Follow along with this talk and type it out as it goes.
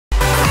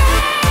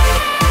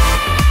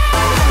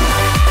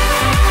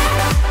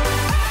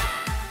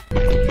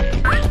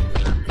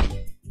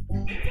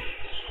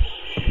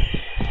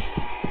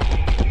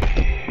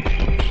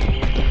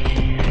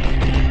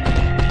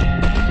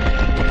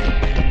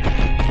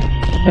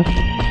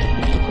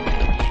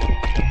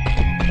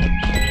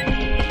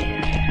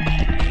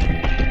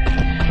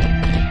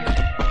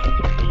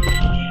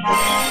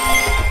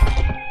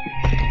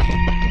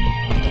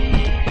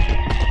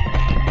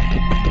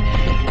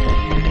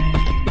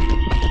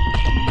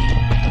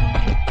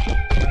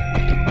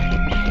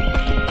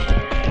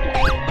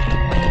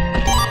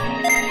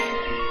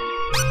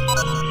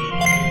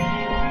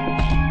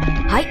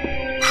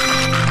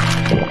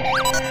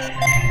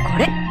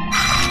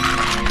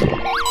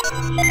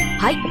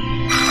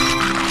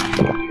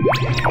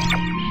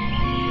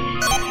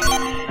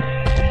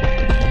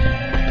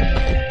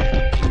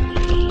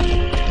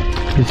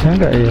Bisa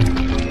nggak ya?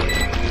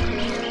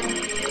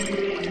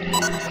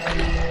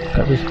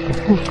 Nggak bisa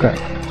kebuka.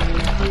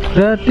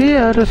 Berarti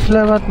harus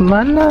lewat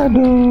mana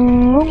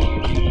dong?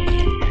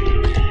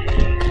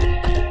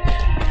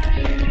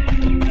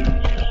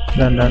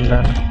 Dan.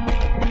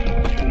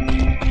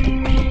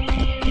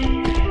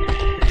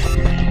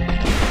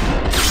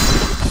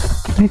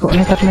 Ini kok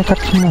nekat-nekat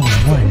semua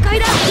ya?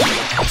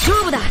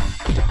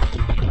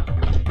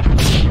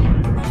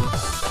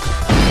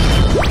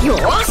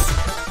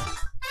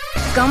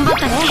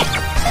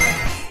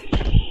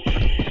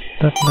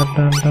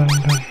 Dan.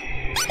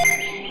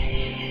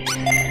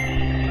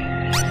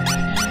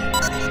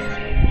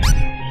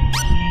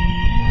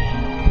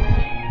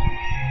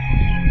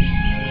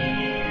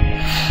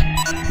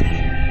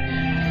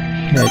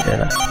 Ya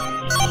jalan.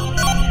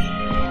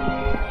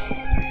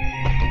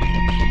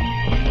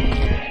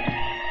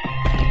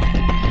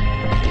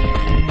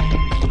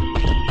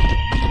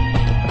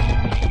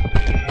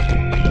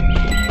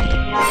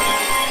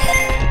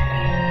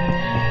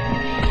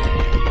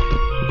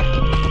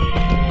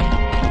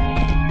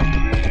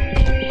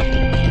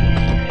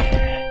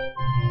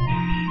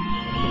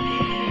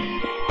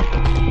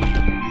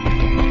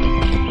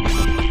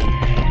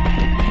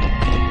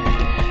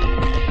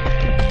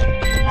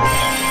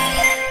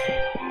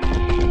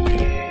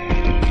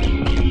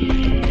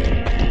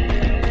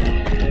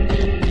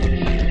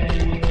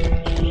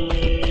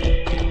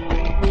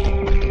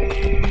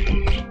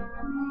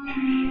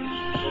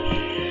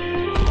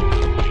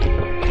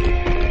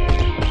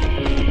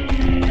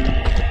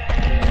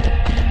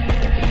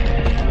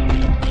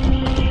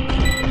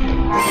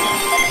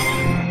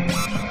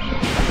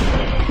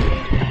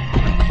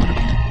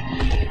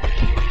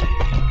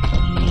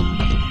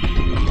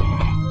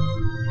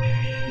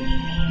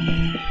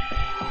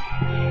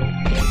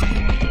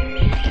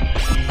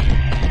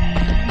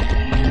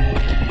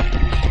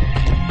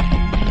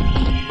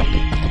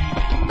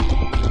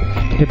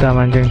 Kita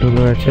mancing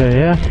dulu aja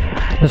ya,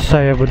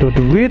 saya butuh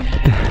duit.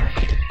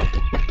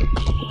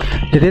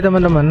 Jadi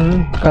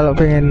teman-teman kalau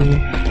pengen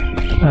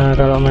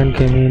kalau main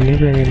game ini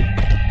pengen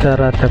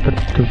cara dapat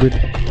duit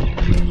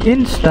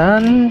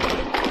instan,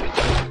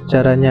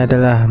 caranya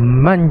adalah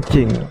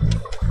mancing.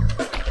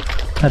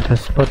 Ada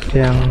spot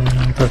yang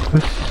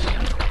bagus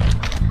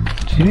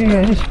sini,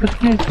 kayaknya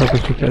spotnya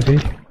bagus juga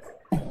sih.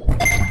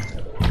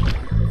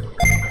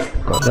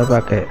 Kok udah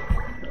pakai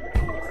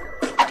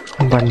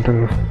umpan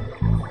dulu.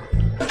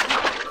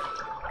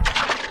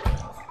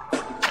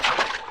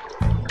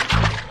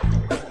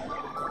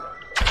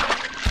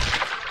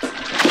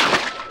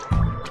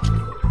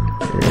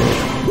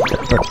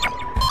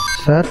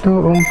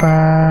 Satu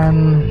umpan.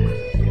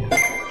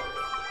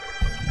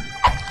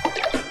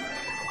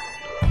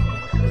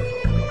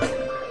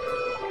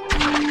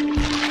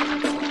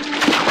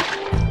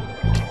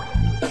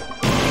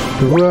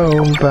 Dua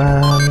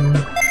umpan.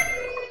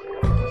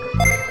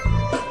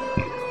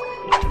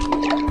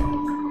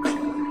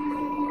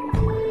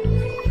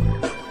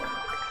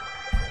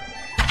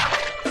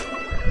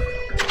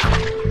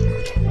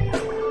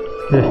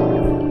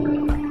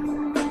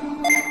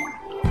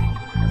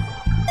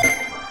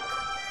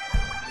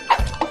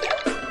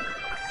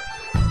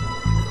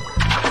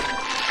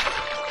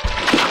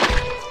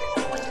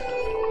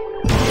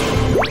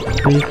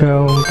 Tiga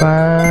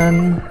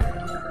umpan.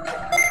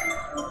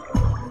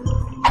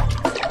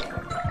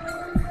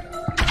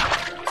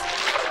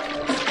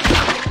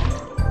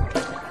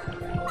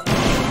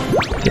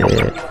 Oke,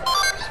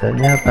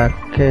 saya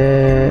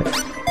pakai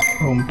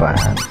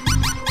umpan.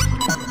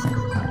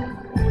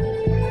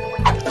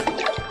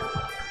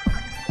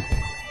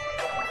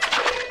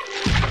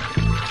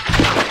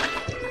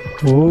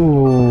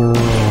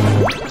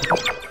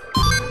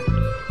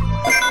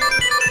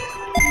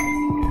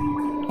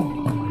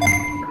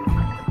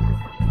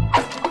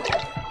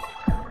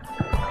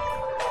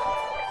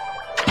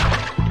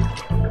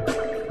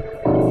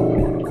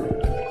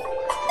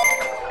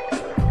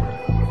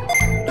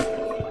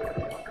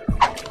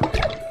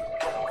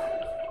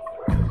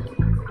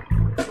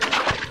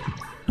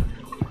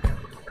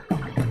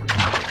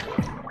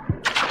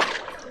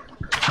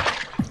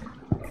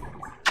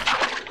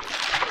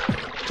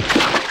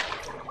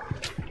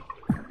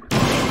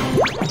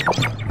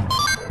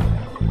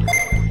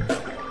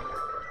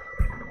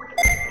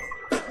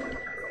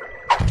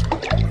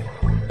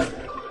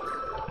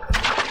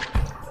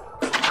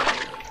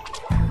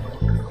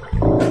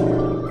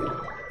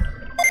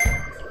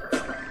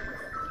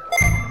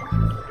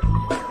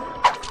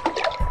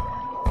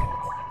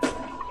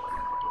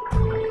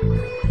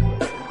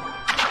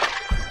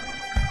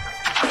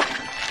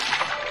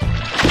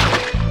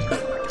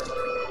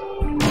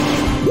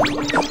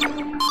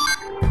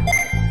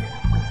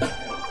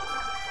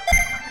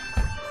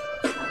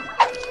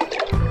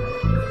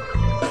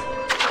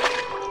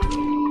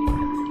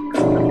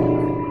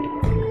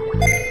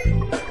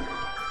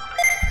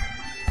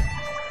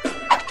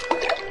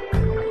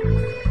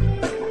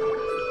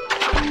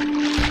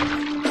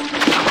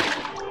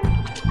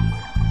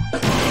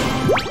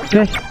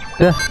 Oke,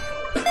 dah.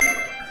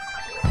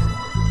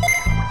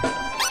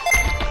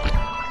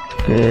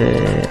 Oke.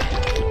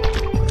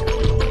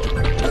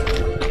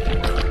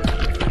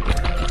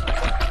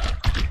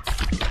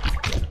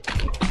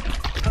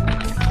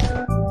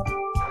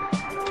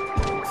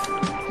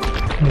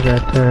 Enggak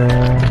ada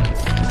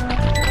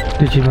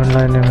Digimon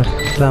lain yang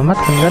selamat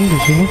kan di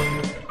sini.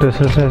 Udah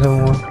selesai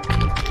semua.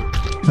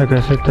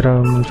 Mega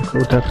Drama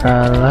juga udah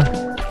kalah.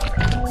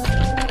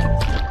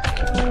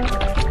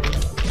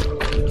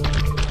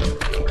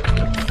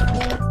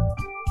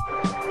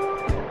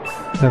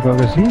 Nah, kok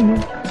ke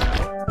sini?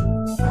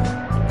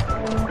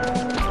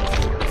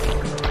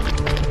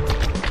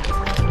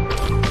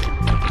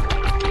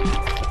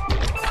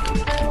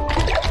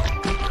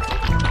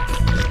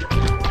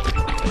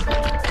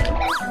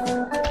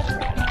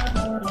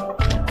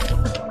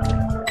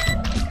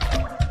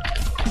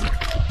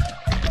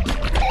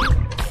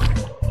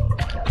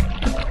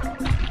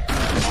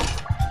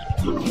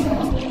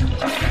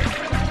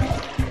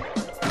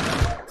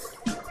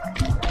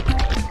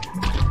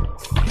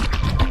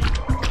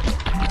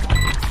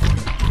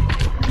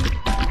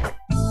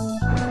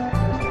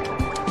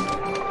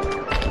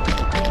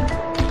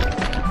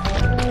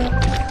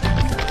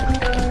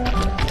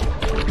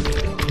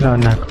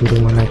 Nah,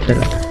 guru mengajar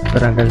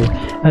barangkali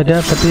ada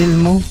dapat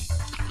ilmu.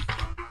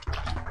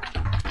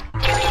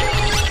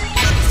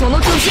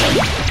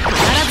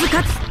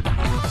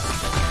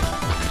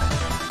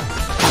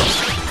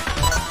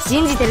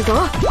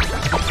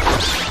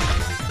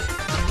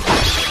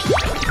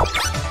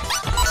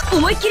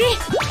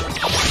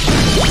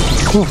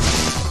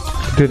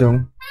 Itu dong.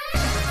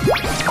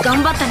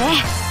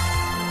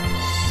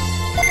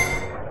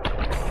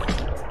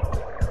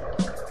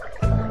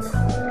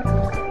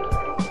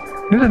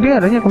 Ini tadi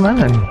arahnya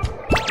kemana nih?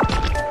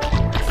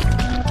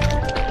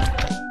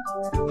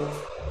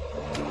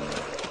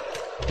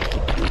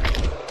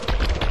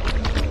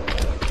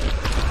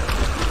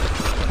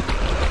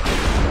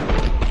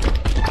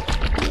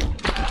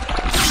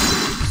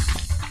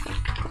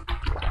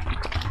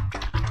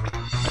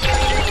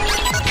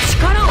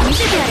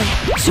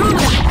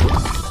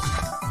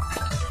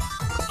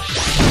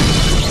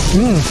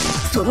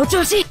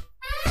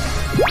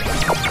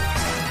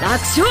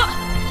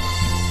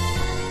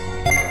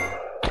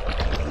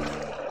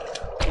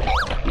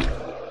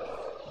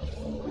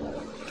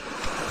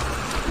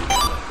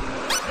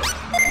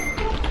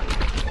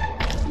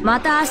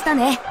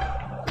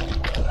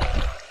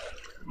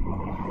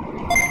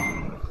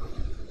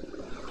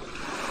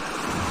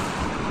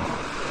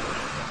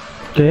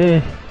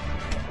 Oke,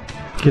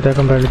 kita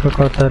kembali ke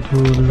kota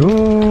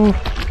dulu.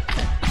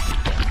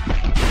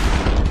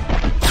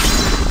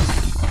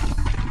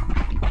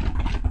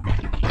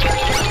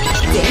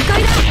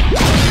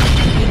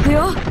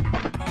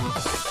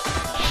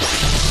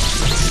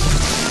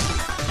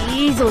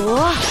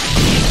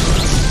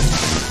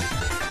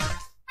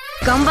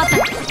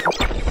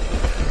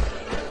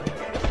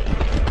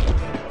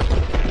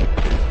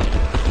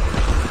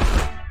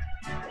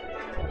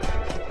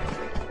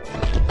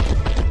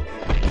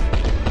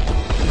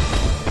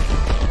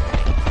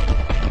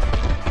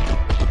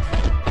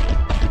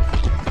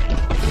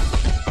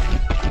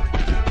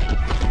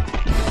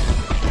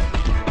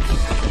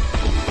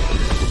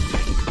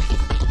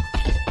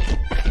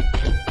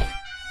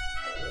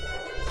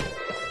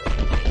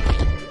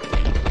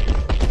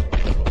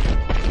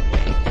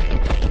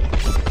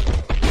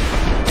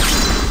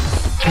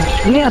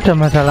 Ini ada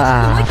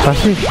masalah apa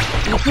sih?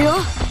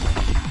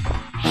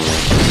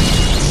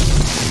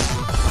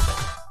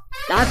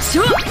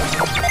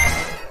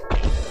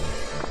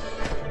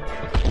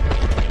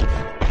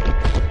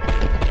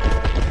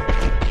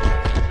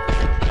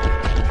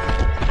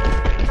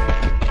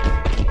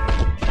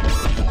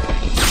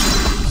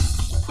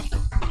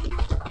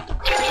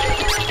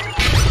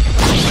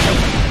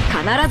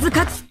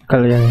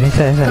 Kalau yang ini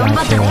saya salah.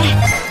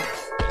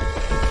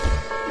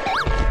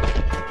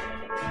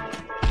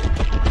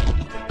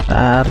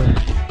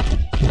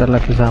 Bentar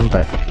lagi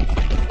sampai.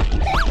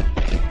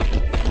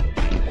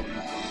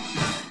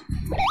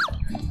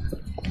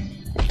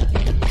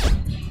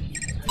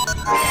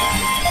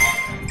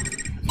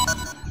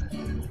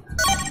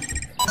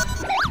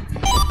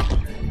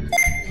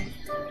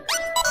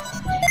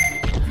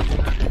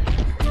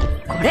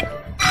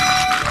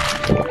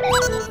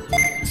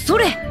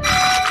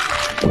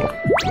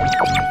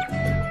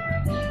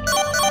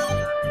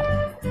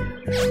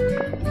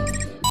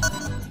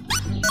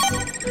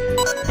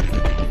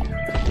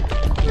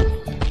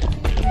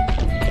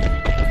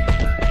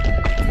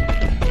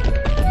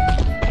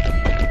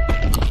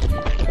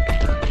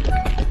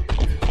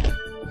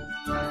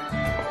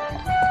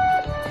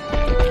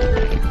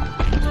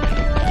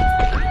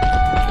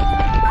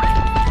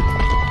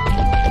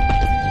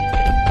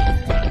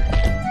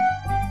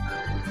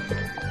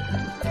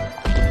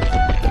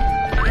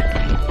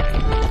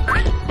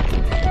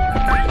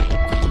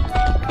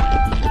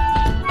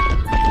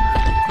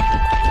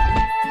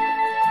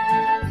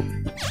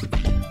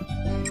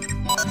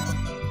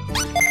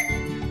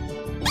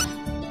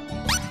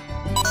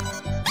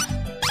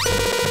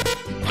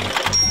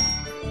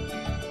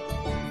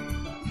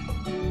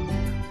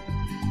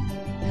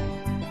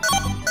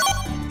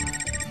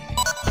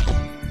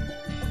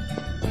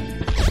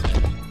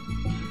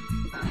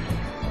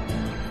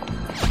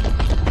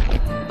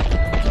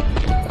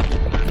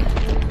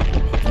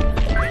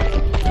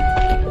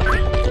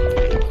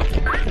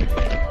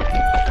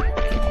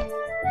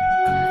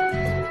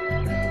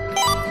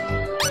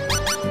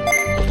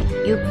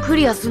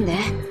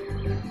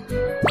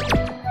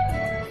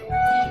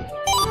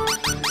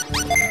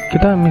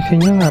 Kita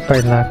misinya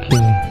ngapain lagi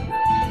nih?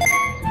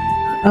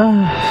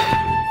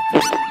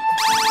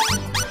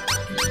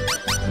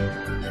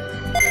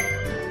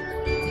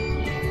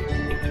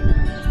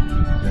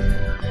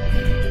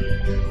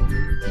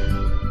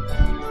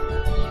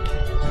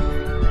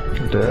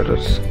 Udah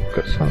harus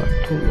ke sana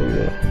dulu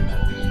ya.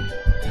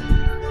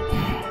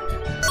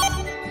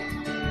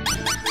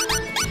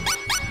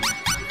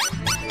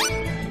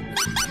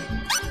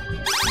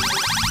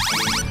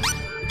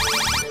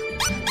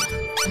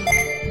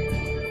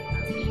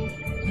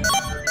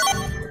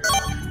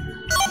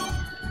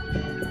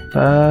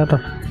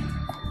 Taruh.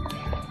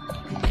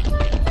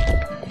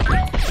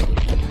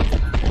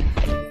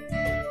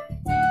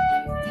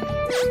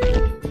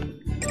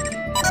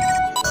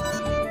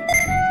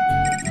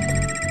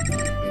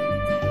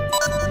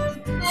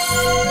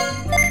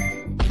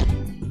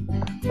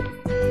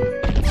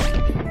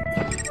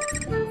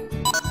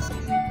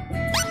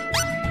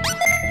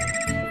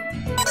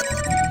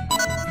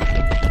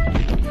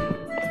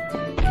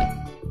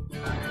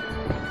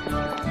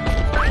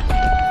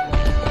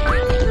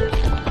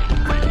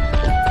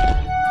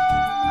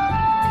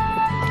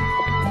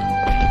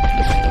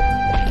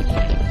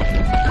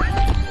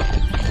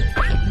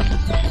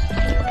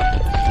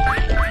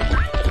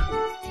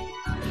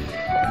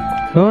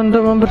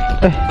 Untuk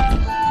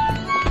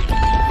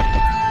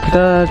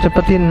kita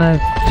cepetin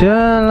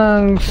aja,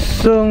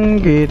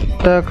 langsung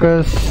kita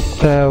ke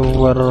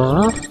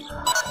server,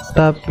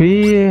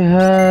 tapi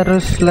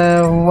harus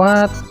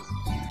lewat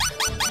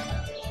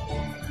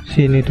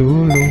sini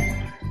dulu.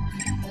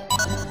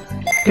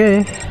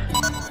 Oke.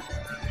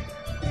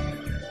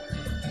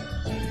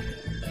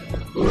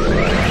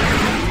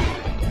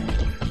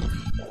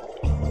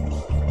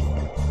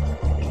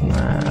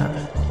 Nah,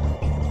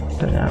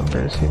 udah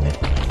nyampe sini.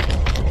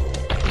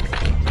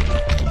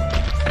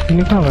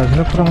 Ini kan nggak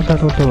salah kurang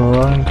satu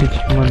doang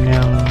Digimon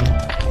yang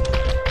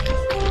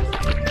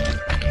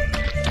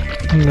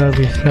nggak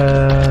bisa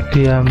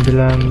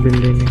diambil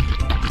ini.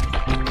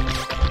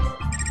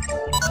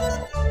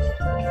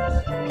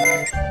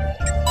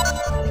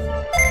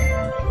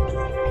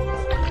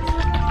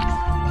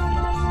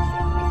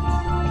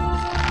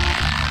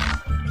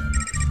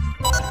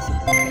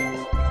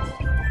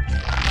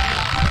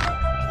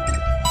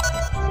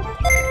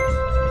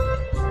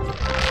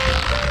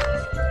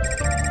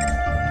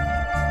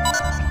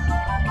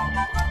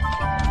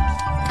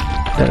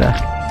 Dadah.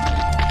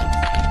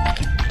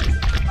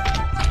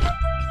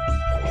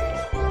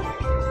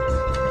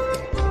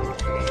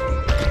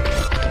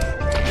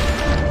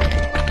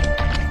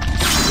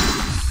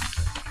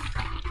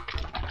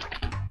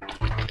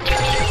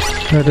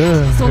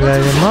 Aduh,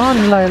 Lemon.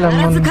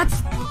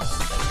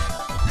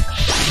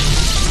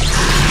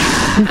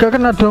 Enggak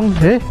kena dong,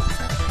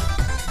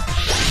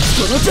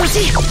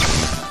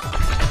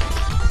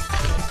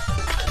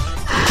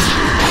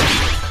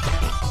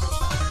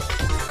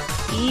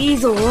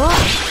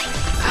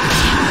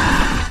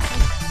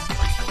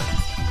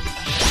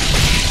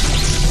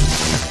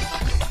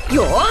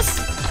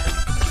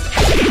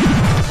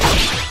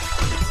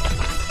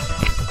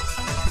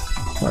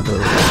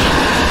 Waduh.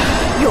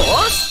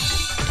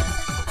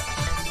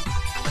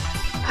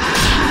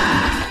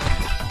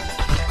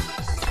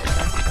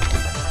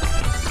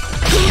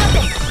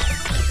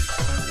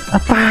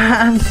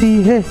 Apaan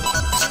sih,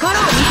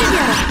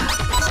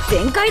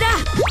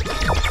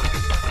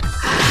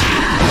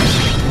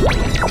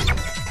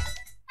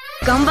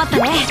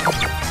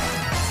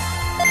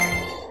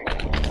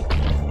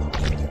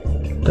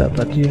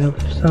 dapat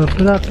universal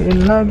plug-in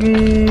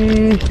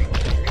lagi.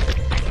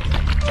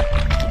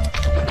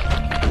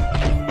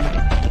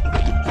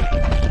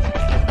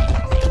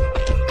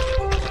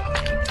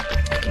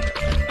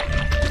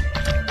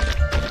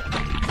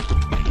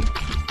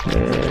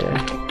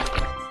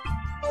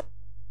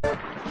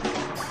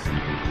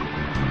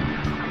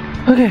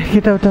 Oke,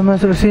 kita udah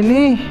masuk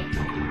sini.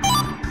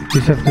 Di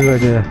save dulu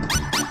aja.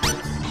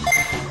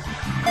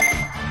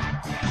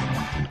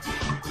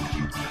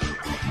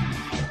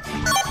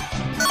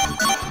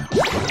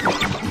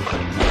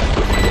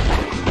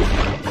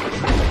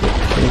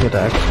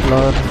 Kita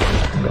explore,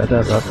 nggak ada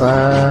apa-apa.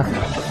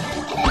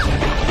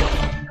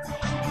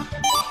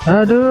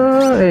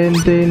 Aduh,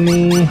 ente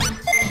ini.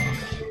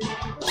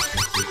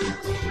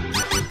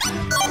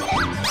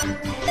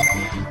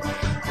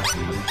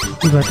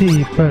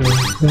 Tiba-tiba loh,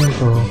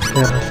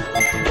 boker.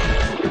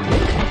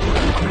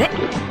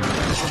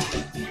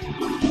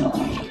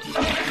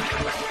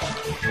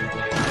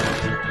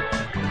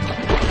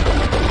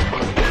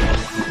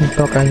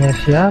 Tokanya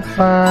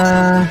siapa?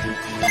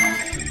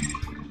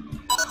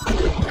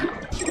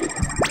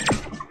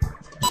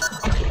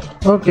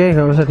 Oke,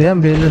 nggak usah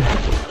diambil.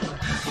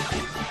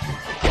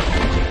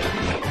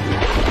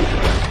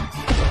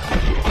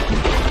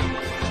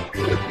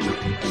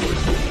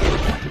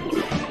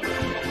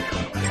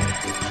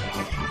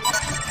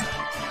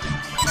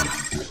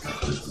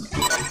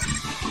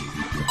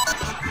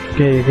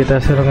 Oke, kita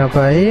suruh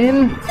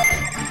ngapain?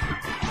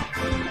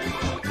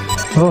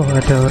 Oh,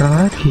 ada orang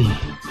lagi.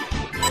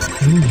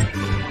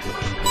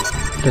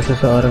 Ada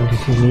seseorang di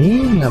sini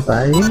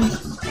ngapain?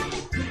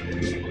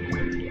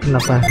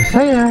 Kenapa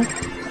saya?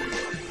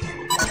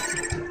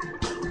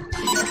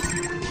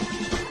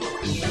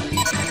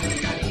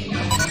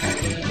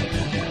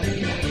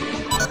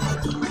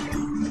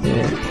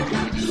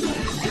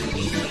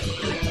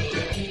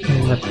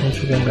 Ingatnya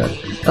juga nggak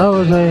tahu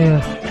saya.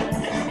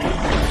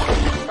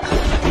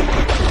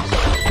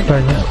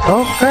 Banyak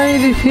tokai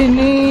di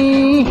sini.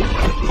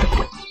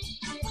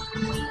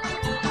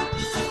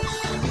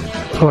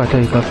 Oh,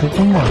 ada ikaku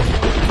semua.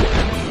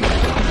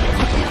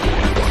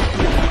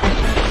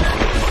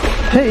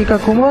 Hei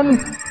Ikakumon.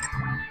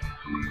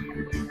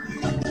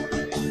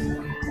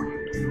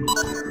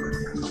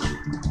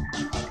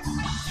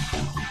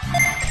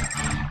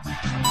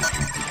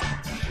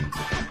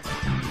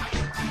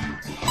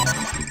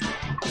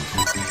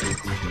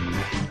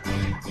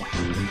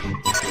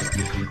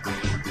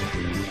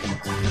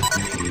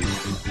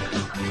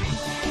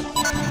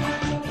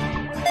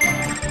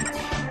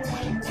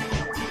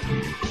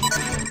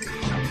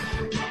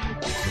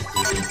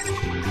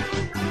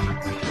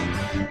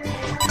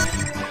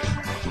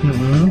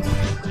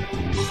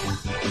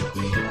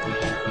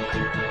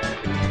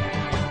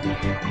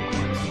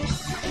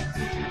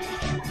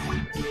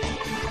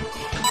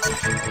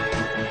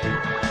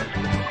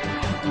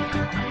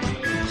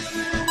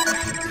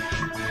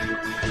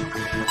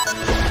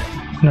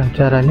 Nah,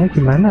 caranya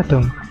gimana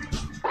dong?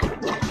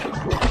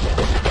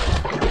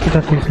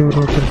 Kita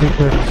disuruh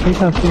bersih-bersih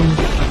tapi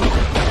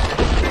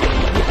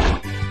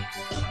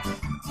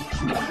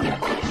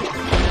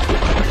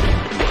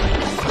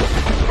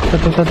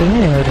satu-satunya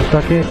ya harus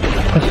pakai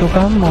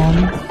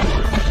kesukamon.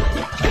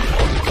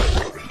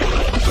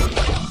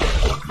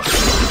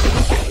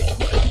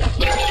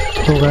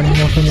 Bukan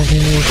musuhnya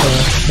sini udah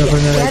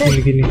levelnya kayak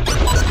gini-gini.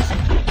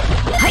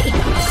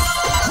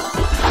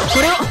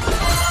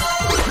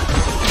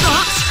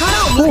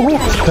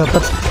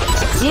 Dapat.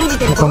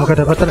 Muka-muka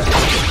dapat ada.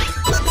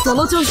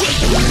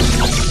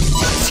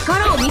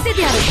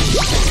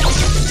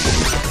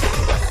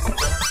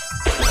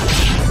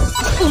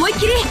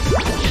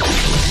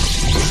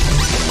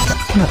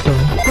 Aduh.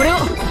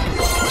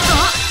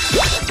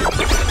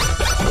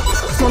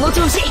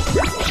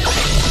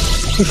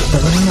 Ih,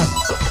 benar.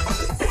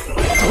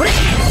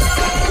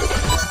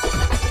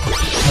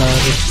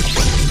 Harus.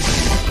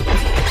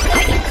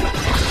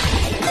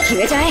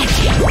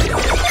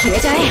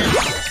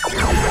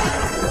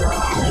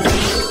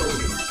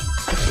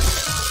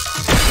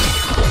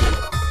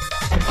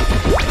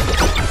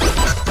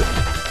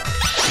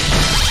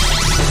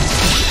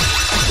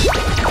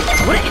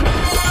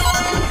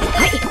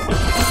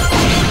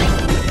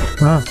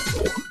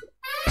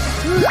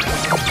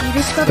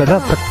 Gak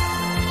dapet.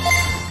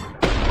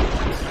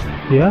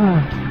 Ya.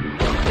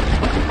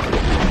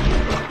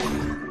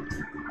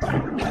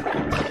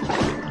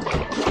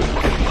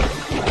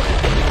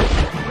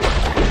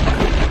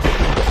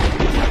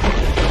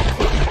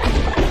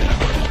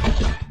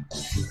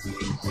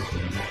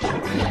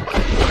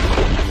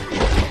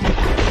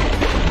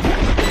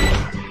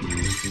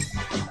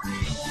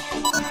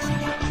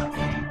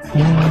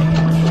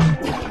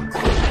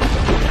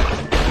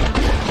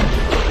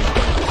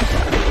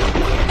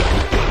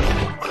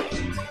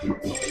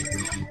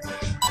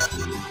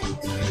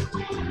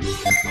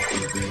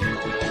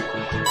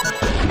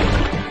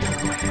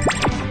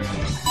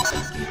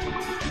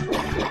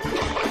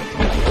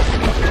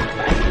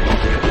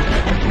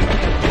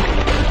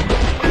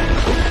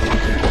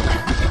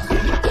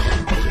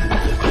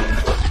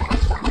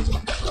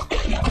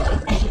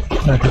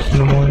 Harus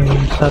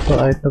nemuin satu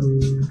item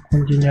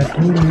kuncinya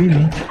dulu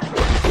ini.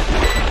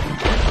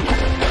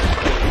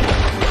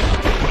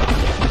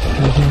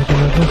 Sini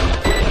tuh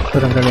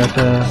barangkali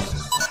ada.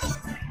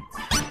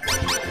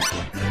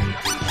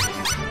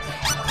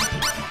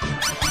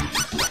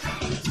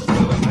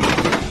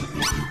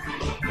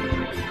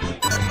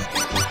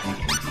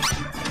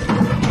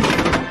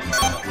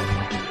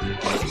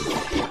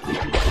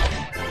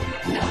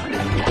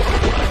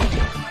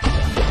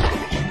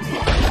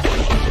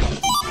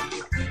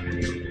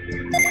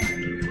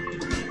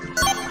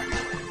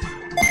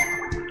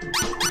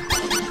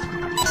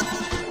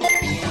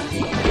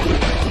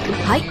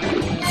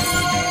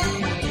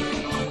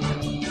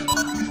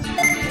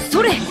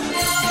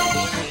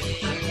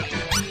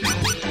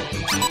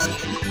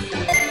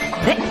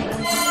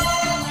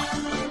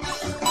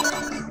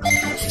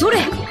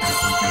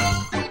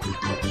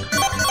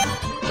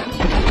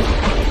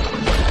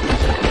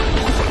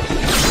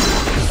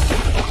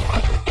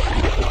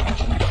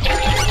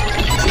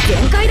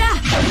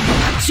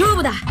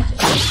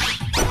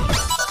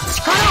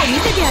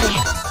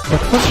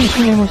 Apa sih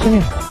ini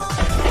maksudnya?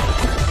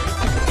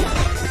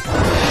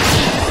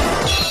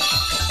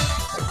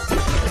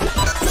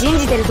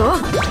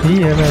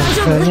 Iya kan,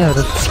 kayaknya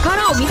harus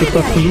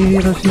cepat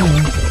virus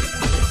ini.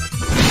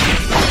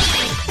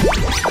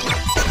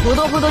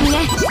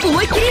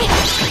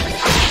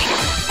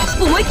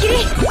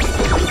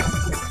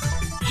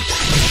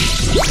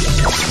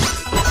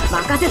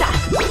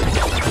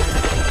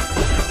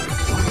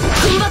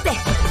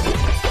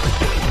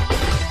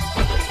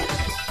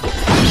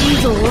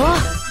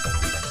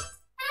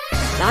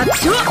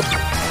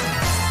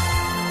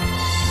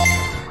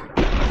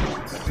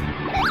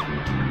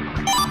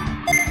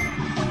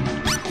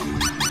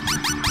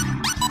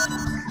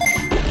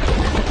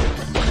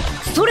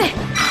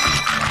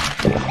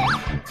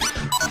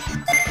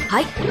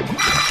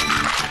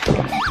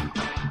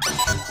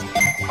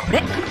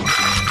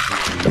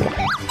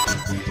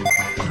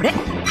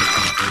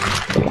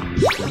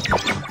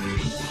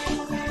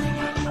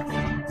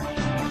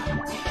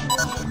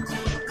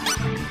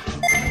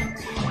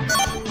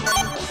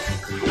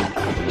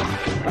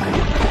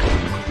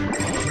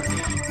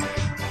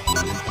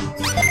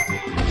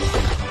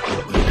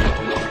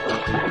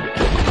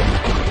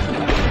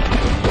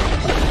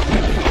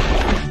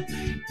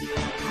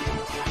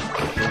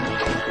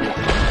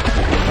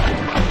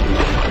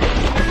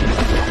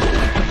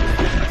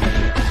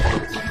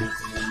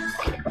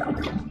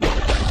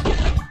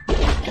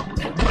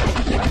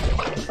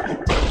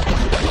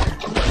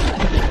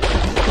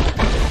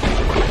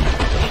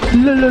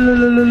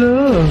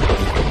 Loh.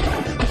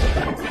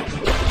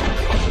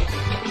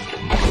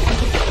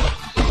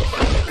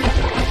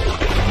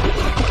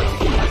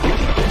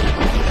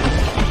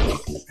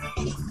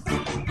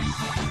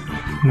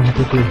 Nah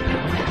itu tuh,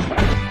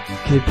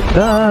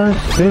 kita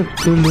save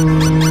dulu.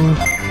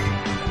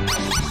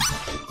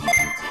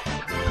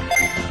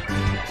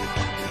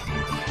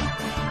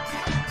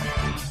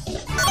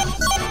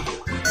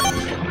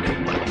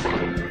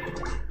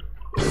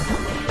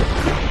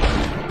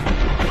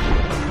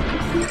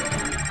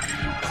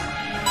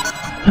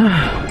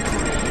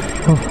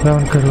 Oh,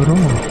 lawan Garuru.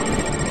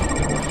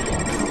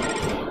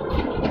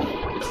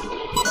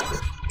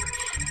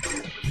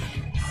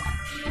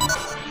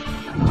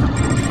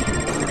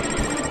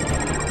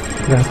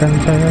 Bahkan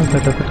saya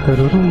udah dapat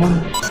Garuru mon.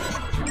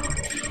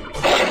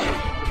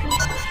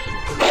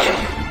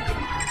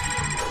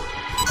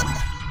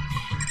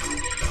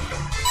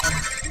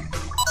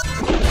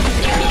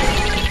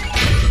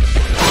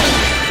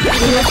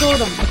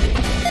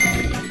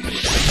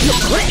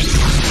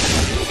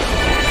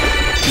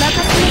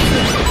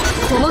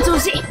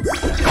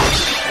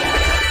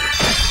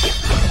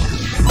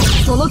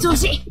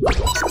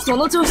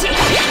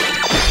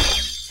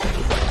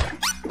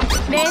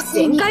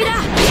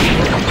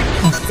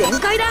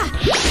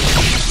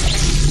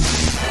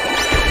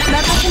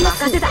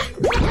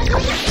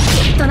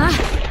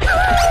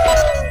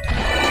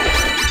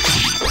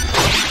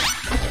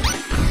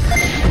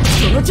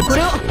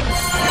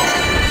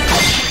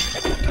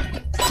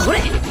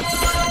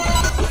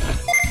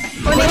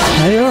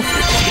 Ayo.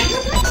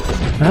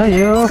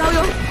 Ayo.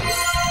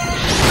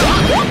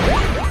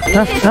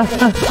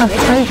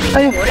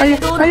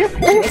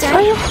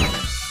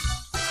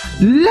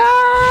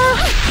 Lah.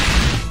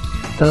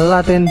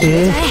 Telat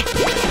ente.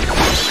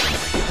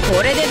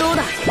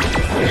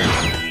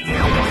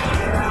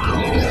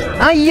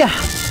 Ayah.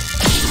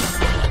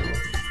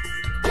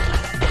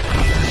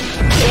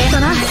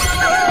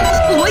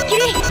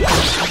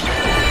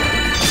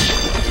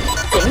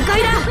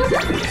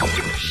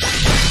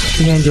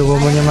 Ini yang coba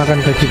menyamakan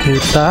gaji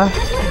buta.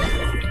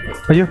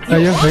 Ayo.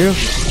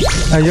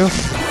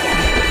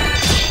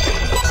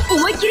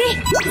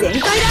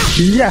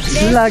 Iya,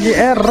 lagi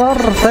error.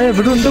 Saya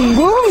beruntung,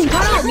 Bung.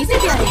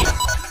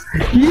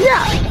 Iya.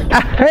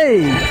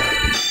 Hey.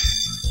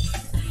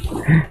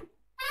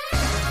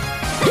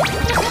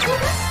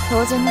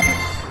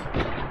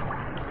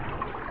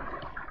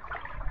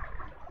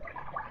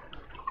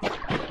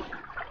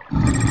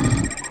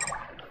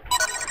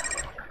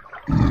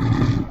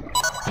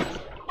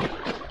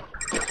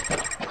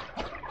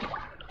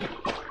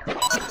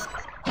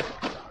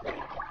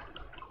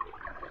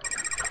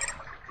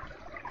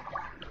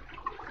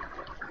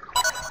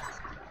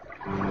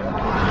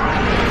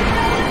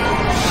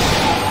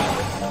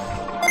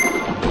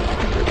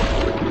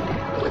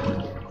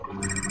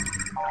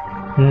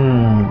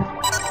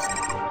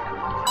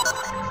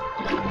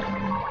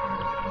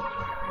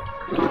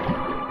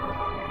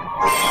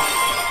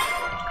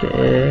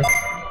 Oke.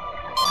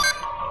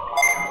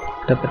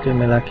 Dapat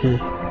email lagi.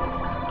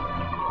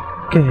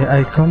 Oke,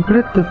 I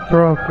complete the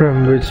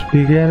program which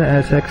began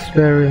as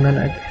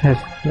experiment has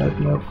not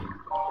enough.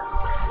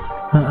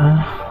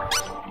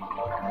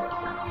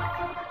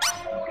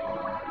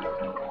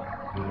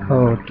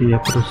 Oh,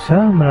 dia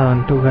berusaha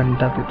melawan Tuhan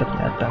tapi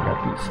ternyata nggak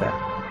bisa.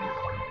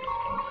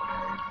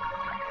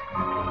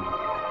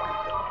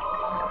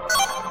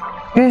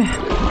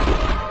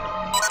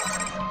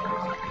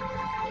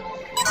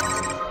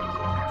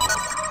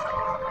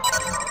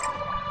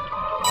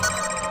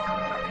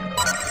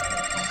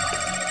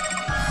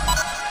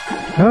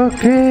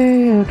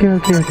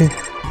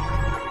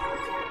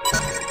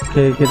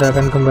 Oke, kita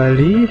akan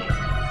kembali.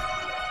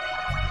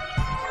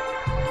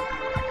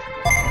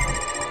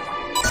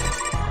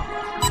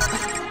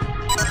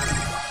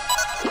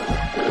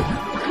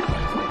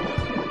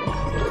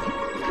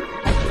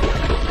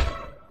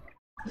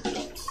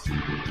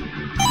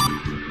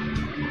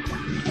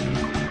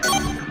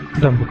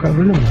 Udah buka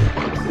belum?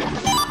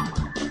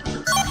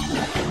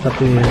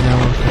 Tapi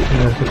nyawa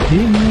tinggal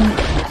segini.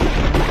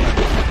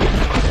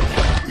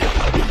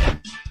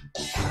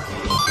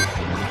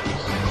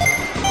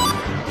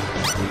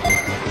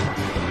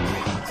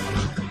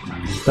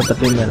 dapat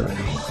email.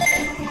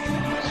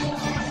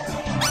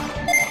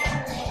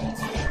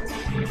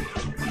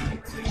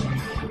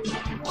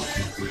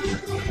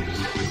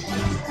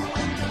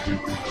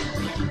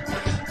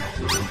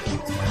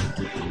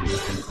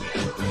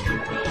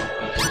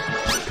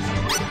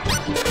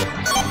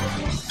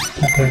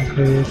 Ada yang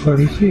ke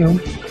Coliseum.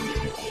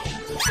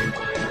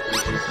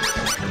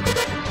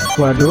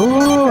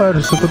 Waduh,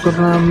 harus ikut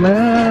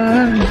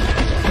turnamen.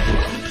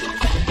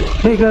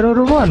 Hei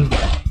Garurumon.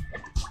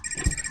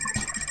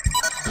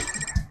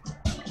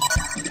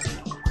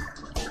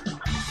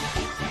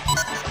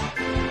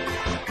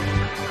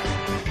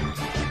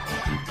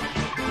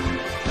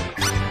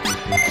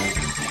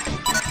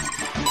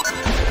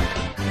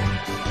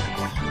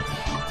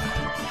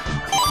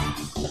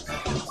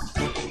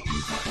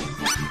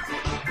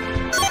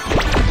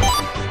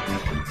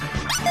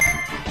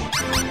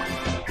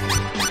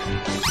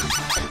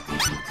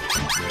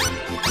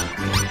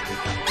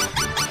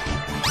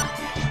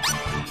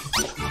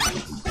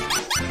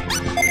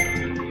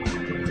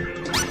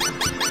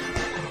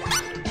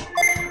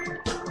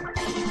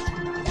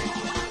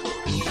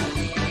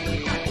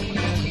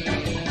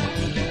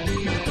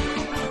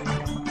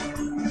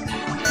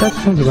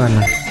 Kita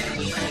gimana?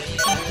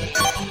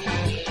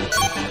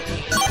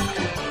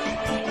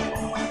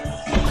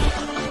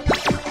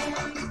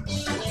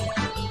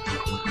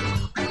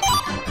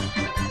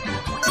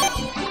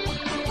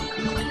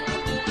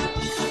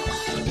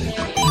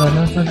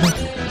 Mana?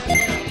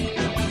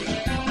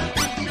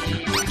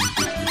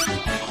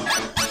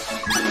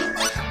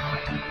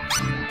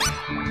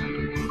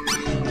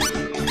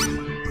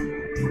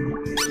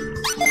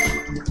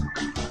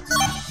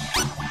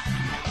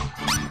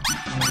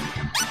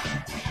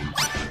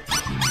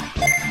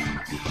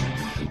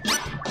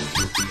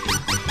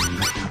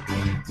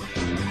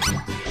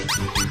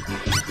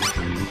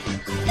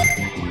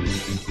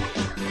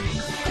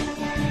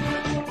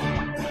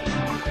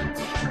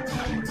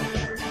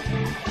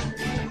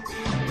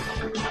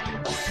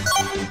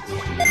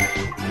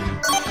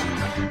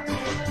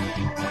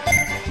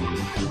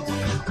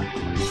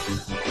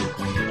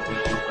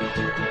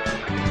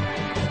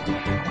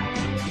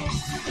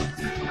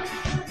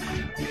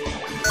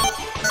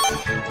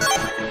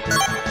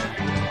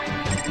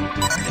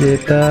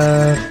 Kita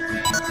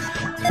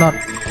not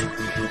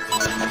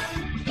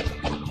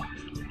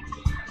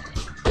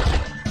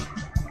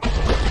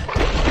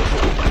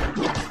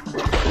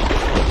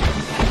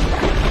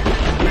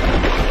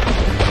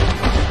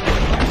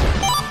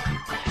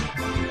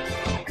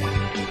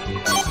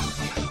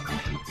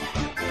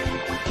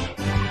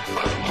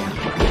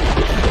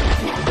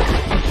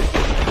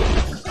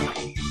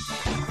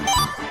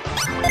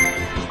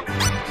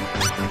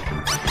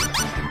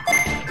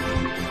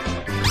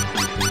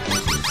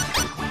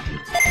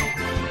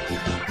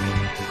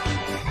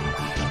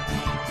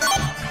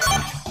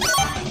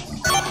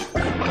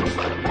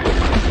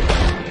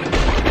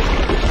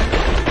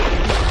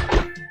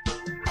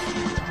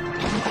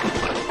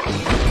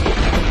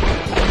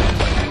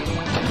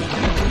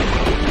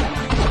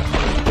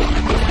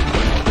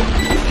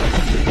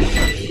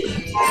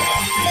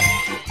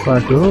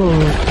waduh,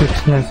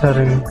 tipsnya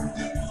sering.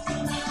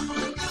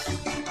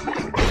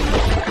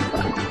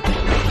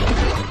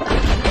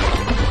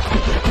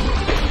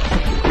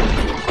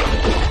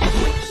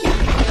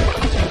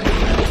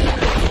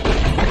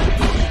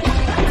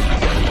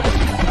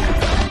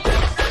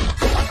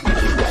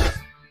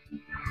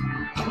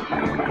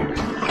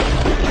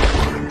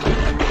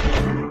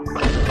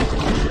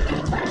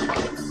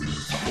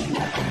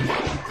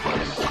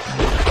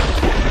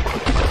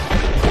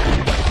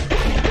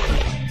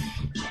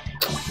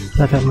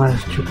 Ada mas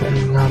juga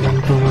ngamen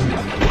teman.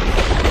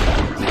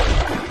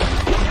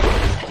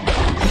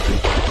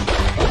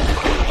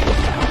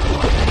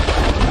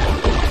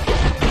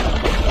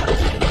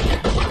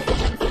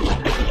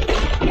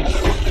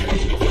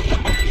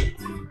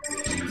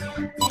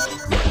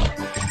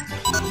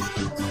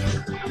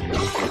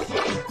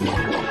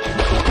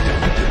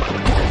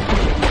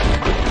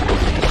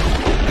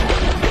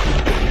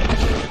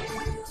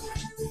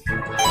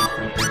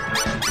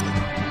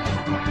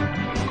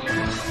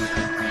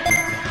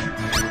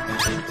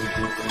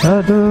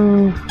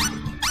 Aduh.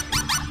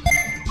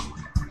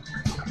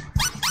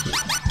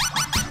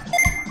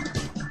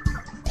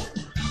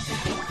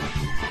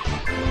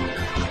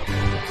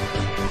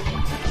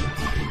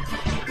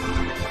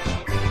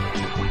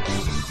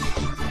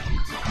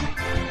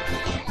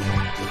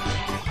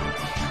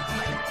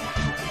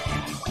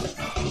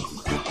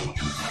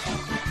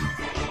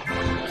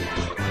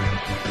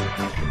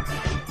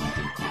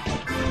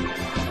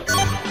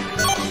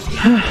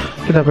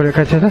 Kita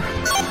balik aja dah.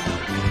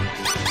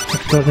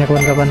 Explore-nya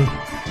kawan-kawan.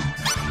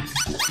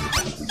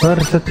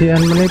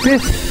 Persediaan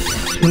menipis.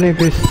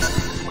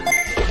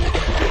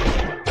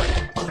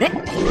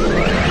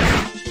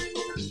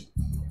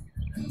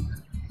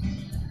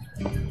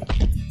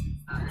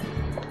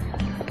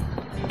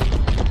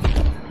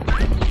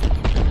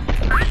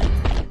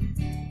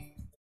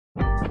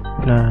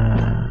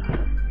 Nah,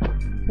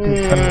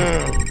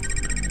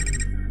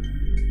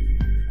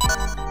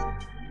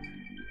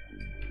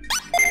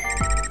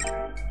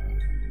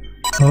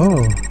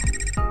 Oh,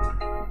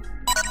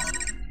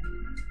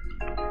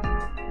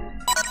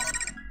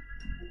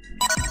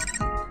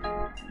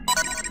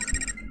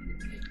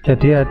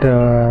 jadi ada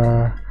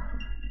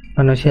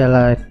manusia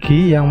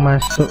lagi yang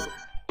masuk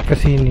ke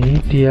sini,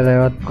 dia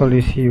lewat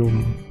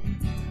kolisium.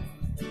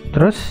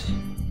 Terus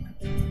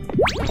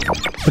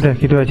udah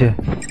gitu aja.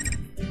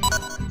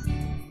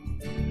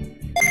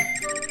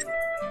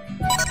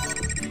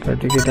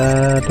 Jadi kita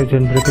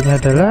tujuan berikutnya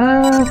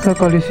adalah ke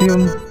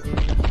kolisium,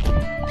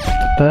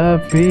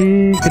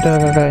 tapi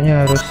kita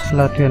kayaknya harus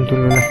latihan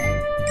dulu lah.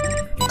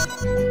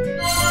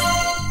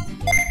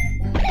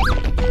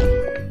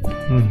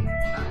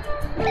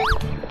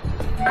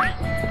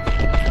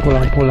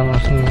 Pulang-pulang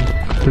langsung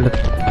belet.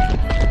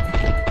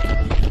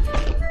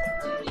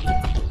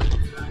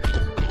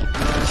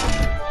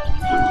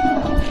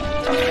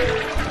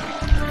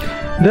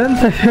 Dan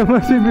saya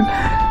masih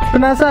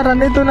penasaran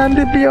itu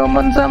nanti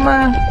Piomon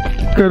sama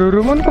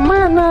Garurumon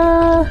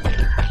kemana.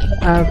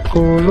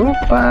 Aku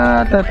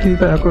lupa tadi,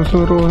 aku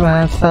suruh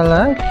asal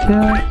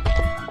aja.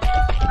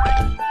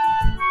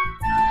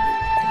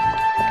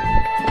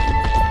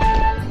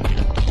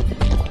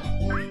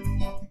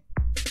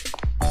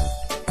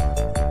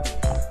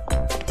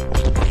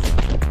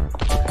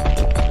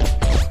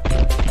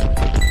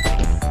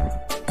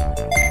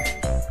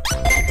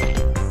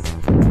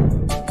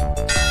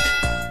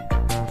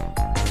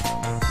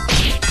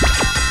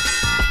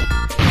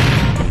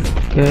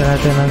 Oke,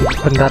 ada nanti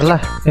bentar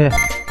lah ya.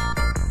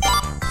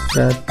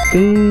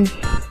 Berarti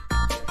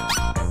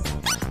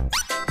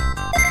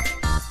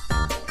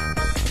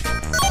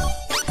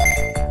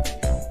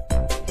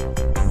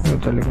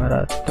udah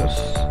 500.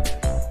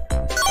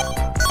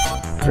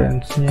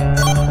 Branch-nya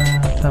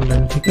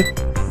tambahin dikit.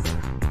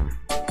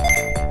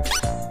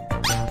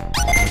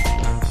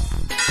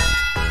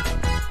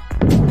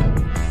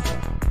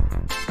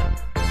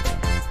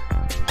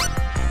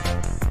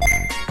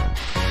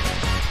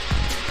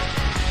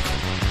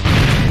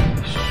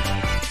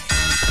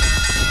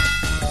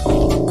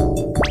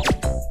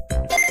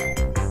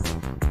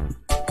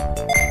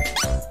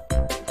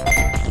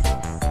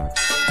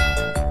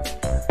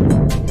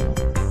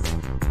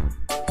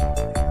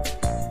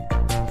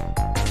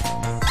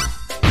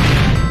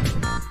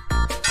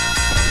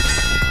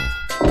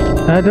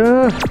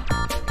 Aduh.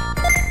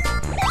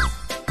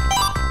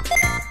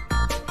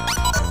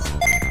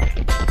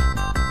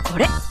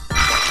 Kore.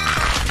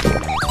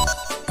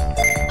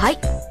 Hai.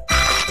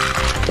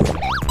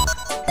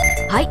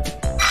 Hai.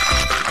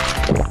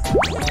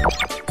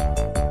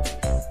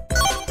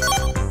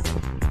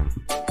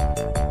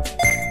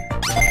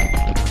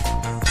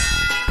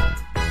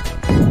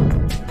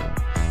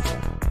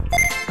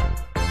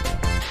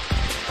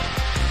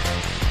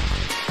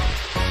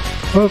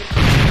 Oh.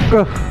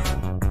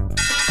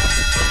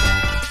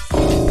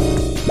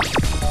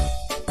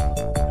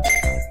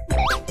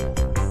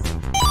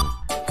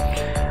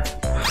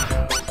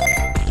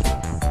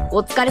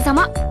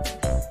 Otsukaresama.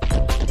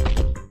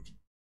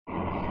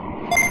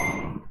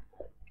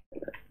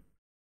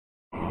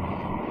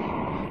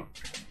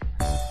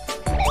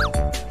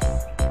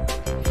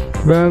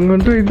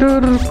 Bangun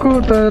tidurku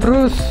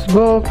terus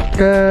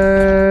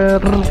boker.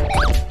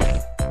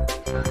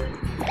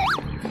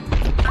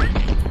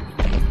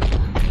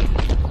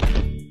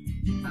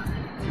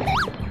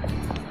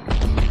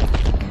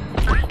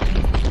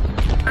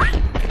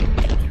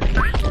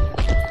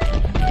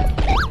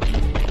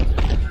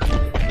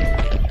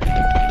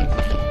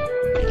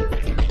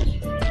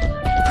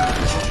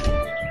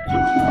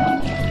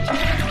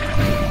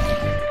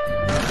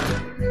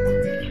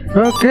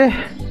 Oke,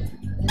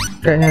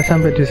 kayaknya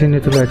sampai di sini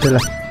dulu aja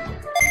lah.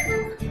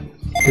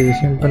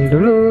 Disimpan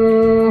dulu.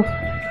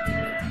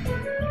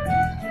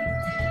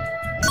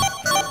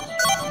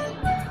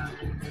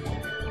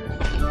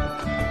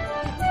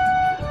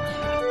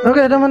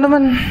 Oke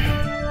teman-teman,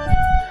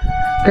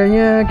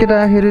 kayaknya kita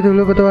akhiri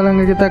dulu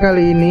petualangan kita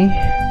kali ini.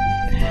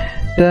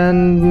 Dan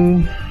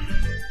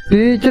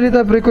di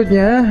cerita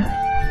berikutnya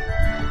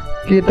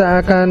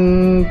kita akan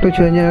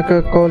tujuannya ke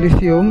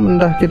kolisium,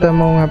 entah kita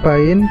mau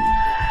ngapain.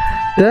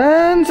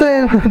 Dan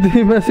saya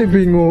masih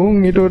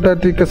bingung, itu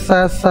tadi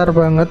kesasar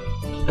banget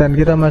dan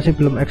kita masih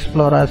belum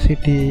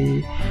eksplorasi di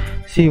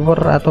sewer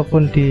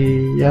ataupun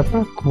di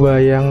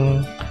gua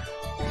yang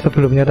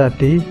sebelumnya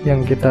tadi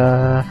yang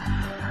kita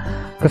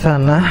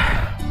kesana.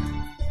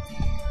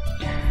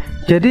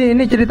 Jadi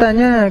ini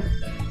ceritanya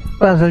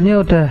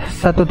puzzle-nya udah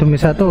satu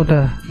demi satu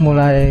udah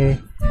mulai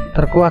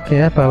terkuak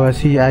ya, bahwa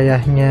si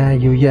ayahnya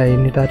Yuya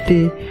ini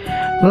tadi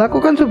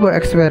melakukan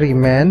sebuah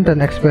eksperimen, dan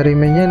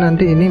eksperimennya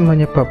nanti ini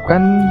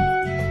menyebabkan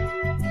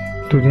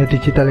dunia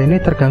digital ini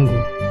terganggu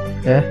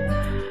ya.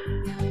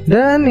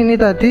 Dan ini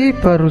tadi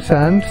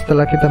barusan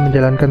setelah kita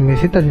menjalankan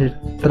misi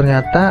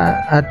ternyata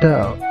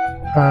ada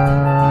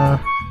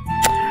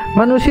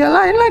manusia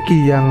lain lagi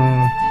yang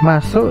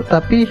masuk,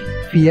 tapi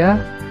via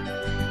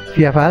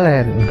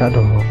Valen, enggak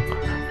dong,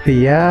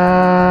 via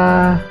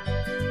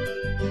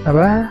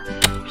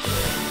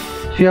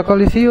via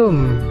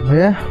kolisium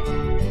ya.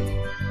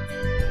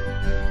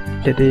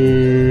 Jadi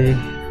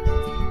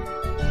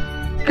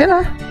Oke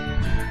lah,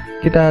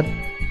 kita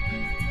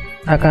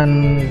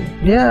akan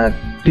ya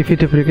di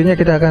video berikutnya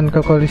kita akan ke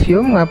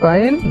Kolisium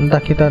ngapain,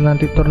 entah kita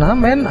nanti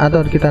turnamen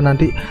atau kita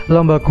nanti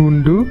lomba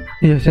gundu,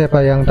 ya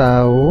siapa yang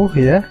tahu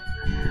ya.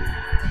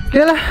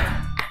 Oke lah,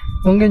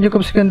 mungkin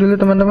cukup sekian dulu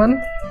teman-teman.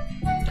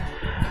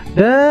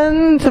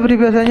 Dan seperti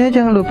biasanya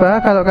jangan lupa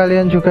kalau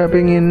kalian juga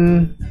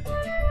pengen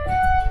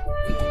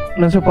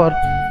mensupport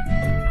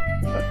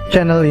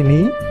channel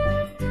ini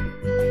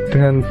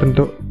dengan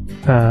bentuk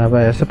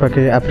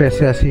sebagai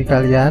apresiasi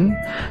kalian,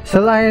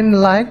 selain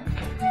like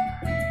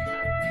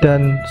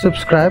dan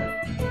subscribe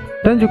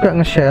dan juga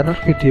nge-share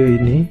video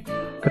ini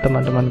ke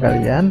teman-teman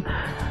kalian,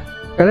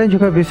 kalian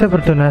juga bisa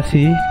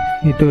berdonasi.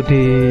 Itu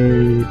di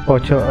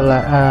pojok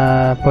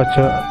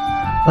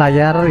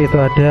layar itu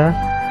ada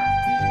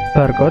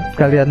barcode,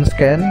 kalian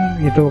scan,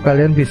 itu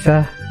kalian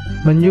bisa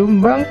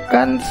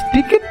menyumbangkan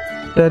sedikit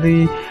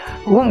dari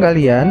uang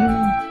kalian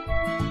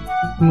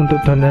untuk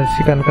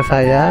donasikan ke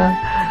saya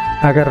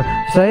agar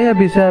saya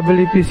bisa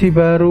beli PC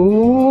baru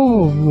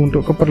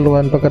untuk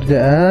keperluan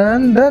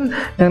pekerjaan, dan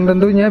yang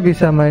tentunya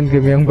bisa main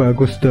game yang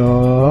bagus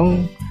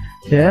dong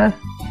ya.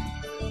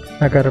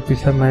 Agar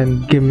bisa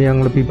main game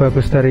yang lebih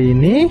bagus dari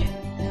ini,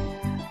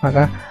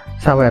 maka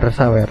Sawer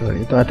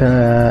itu ada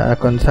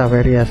akun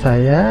Saweria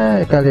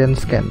saya, kalian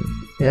scan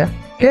ya.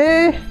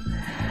 Oke,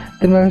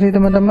 terima kasih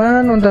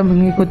teman-teman untuk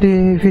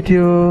mengikuti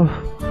video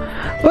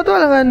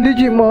petualangan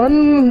Digimon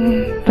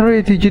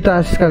Re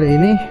Digitize kali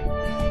ini.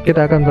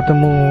 Kita akan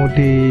bertemu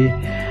di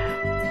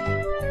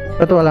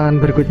petualangan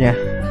berikutnya.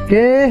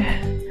 Oke,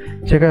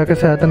 jaga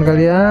kesehatan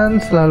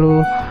kalian, selalu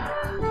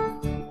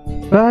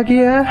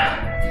bahagia.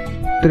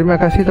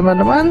 Terima kasih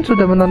teman-teman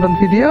sudah menonton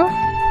video.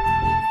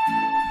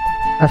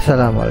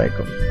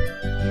 Assalamualaikum.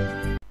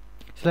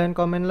 Selain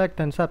komen, like,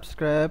 dan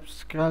subscribe,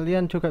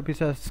 kalian juga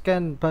bisa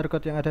scan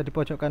barcode yang ada di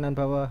pojok kanan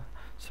bawah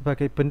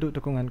sebagai bentuk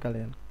dukungan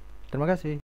kalian. Terima kasih.